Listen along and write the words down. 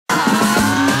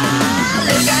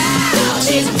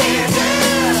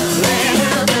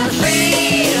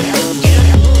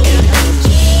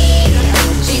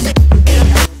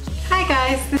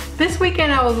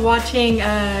I was watching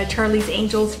Charlie's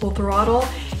Angels Full Throttle,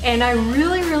 and I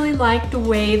really liked the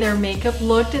way their makeup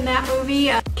looked in that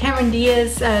movie. Cameron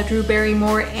Diaz, Drew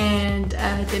Barrymore, and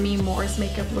Demi Moore's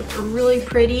makeup looked really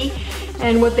pretty,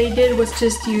 and what they did was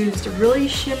just used really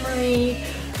shimmery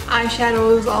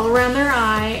eyeshadows all around their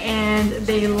eye, and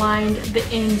they lined the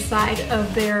inside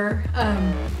of their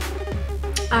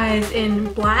eyes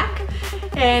in black.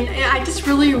 And I just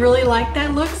really liked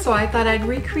that look, so I thought I'd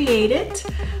recreate it.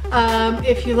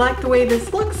 If you like the way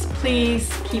this looks, please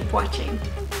keep watching.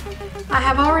 I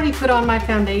have already put on my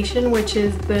foundation, which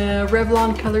is the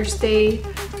Revlon Color Stay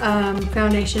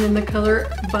foundation in the color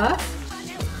Buff.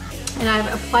 And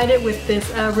I've applied it with this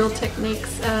Real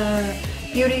Techniques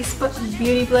beauty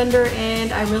blender,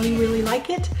 and I really like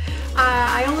it.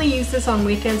 I only use this on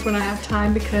weekends when I have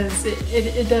time, because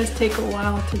it does take a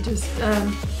while to just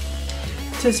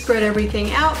to spread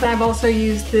everything out. But I've also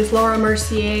used this Laura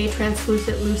Mercier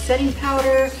translucent loose setting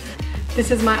powder.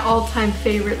 This is my all-time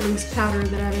favorite loose powder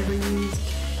that I've ever used.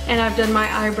 And I've done my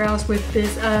eyebrows with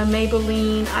this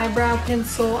Maybelline eyebrow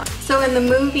pencil. So in the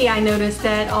movie, I noticed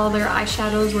that all their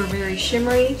eyeshadows were very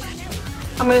shimmery.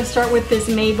 I'm going to start with this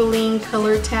Maybelline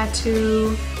Color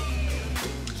Tattoo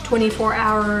 24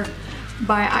 Hour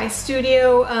by Eye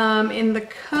Studio in the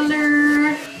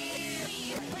color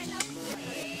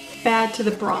Bad to the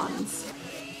Bronze.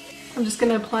 I'm just going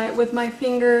to apply it with my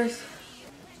fingers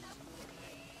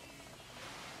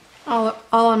all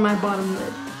on my bottom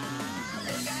lid.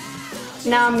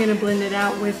 Now I'm going to blend it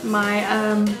out with my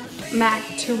MAC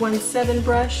 217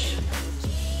 brush.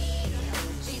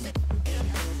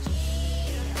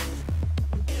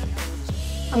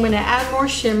 I'm going to add more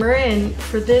shimmer, and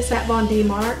for this Kat Von D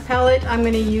Monarch palette, I'm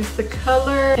going to use the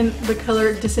color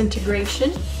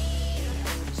Disintegration.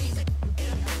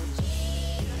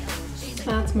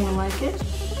 That's more like it.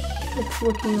 It's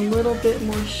looking a little bit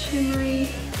more shimmery,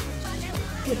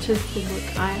 which is the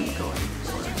look I'm going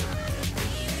for.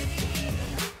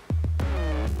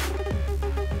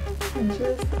 And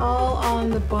just all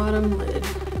on the bottom lid.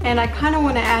 And I kind of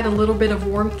want to add a little bit of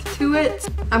warmth to it.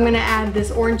 I'm going to add this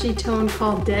orangey tone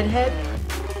called Deadhead,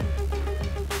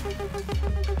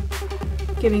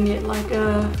 giving it like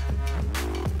a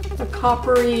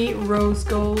coppery rose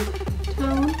gold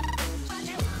tone.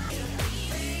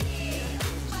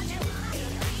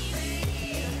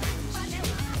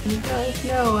 You guys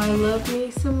know I love me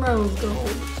some rose gold.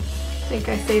 I think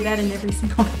I say that in every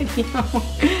single video.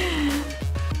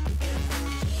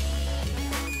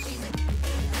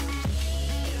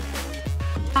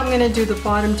 I'm going to do the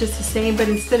bottom just the same, but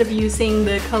instead of using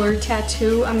the color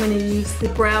Tattoo, I'm going to use the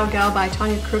Brow Gal by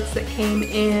Tanya Crooks that came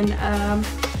in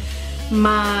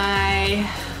my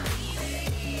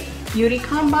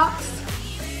Beautycon box.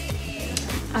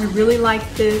 I really like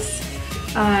this,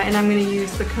 and I'm going to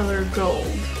use the color Gold.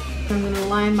 I'm going to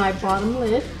line my bottom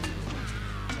lid.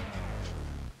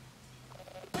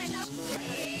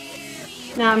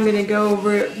 Now I'm going to go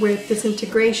over it with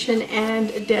Disintegration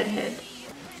and Deadhead.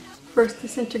 First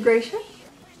Disintegration.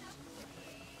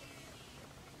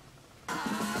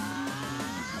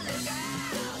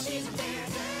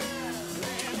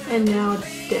 And now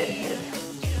Deadhead.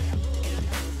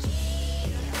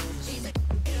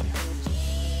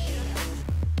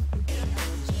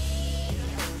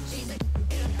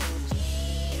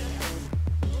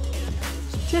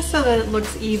 Just so that it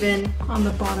looks even on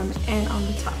the bottom and on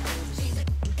the top.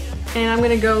 And I'm going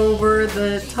to go over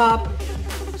the top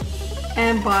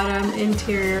and bottom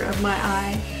interior of my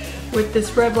eye with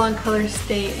this Revlon Color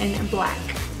Stay in black.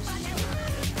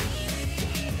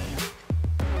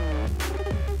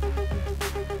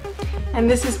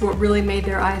 And this is what really made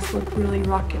their eyes look really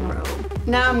rock and roll.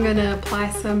 Now I'm going to apply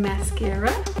some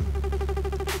mascara.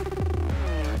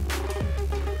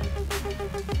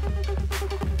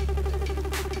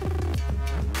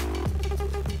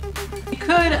 You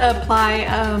could apply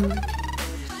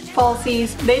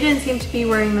falsies. They didn't seem to be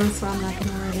wearing them, so I'm not going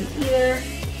to wear them either.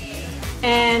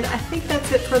 And I think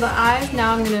that's it for the eyes.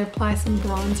 Now I'm going to apply some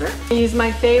bronzer. I use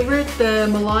my favorite, the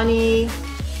Milani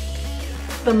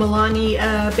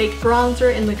Baked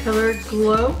Bronzer in the color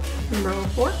Glow, number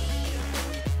 04.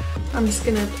 I'm just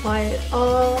going to apply it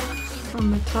all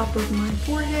on the top of my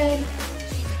forehead,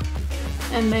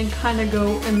 and then kind of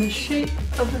go in the shape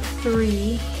of a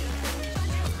 3.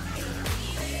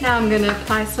 Now I'm going to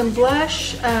apply some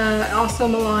blush, also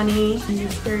Milani, in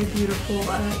this very beautiful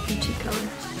peachy color.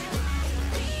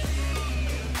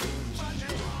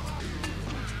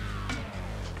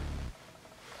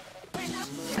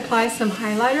 Apply some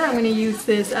highlighter. I'm going to use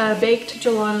this Baked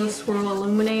Gelato Swirl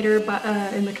Illuminator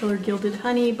in the color Gilded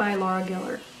Honey by Laura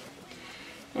Geller.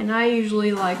 And I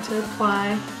usually like to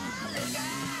apply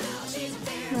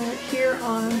here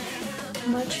on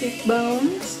my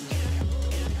cheekbones,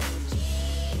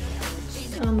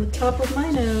 on the top of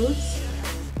my nose,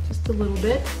 just a little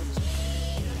bit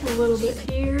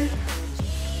here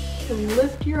to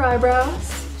lift your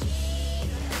eyebrows.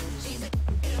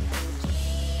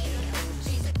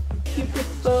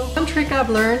 Cupid's bow. One trick I've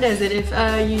learned is that if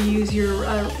you use your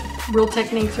Real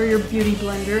Techniques or your beauty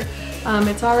blender,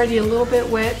 it's already a little bit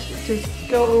wet, just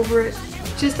go over it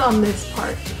just on this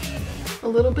part a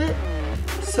little bit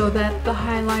so that the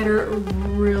highlighter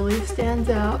really stands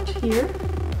out here.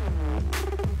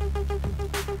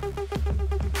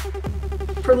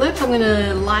 For lips, I'm going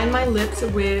to line my lips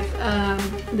with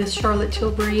this Charlotte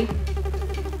Tilbury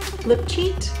lip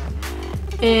cheat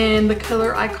in the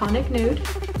color Iconic Nude.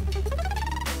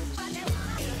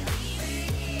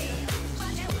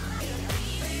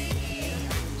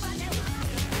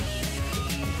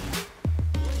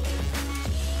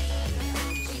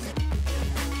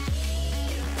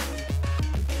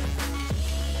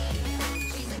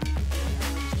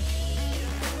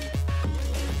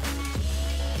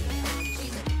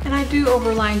 And I do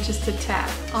overline just a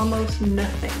tad, almost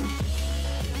nothing.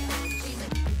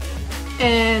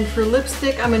 And for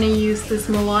lipstick, I'm going to use this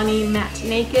Milani Matte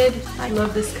Naked. I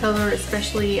love this color,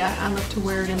 especially I love to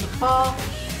wear it in the fall.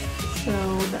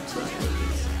 So that's what I'm going to use.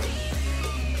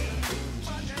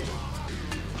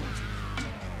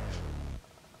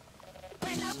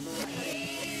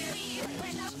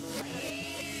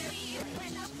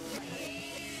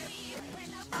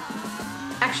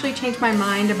 Actually changed my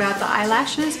mind about the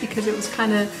eyelashes because it was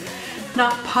kind of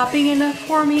not popping enough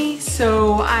for me,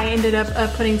 so I ended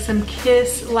up putting some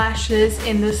Kiss lashes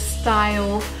in the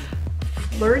style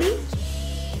Flirty.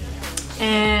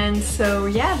 And so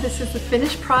yeah, this is the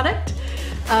finished product.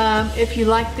 If you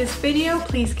like this video,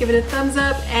 please give it a thumbs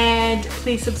up and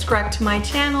please subscribe to my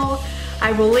channel.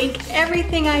 I will link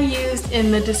everything I used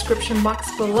in the description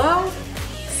box below.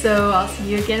 So I'll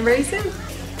see you again very soon.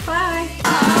 Bye!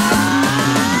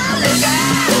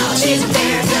 She's a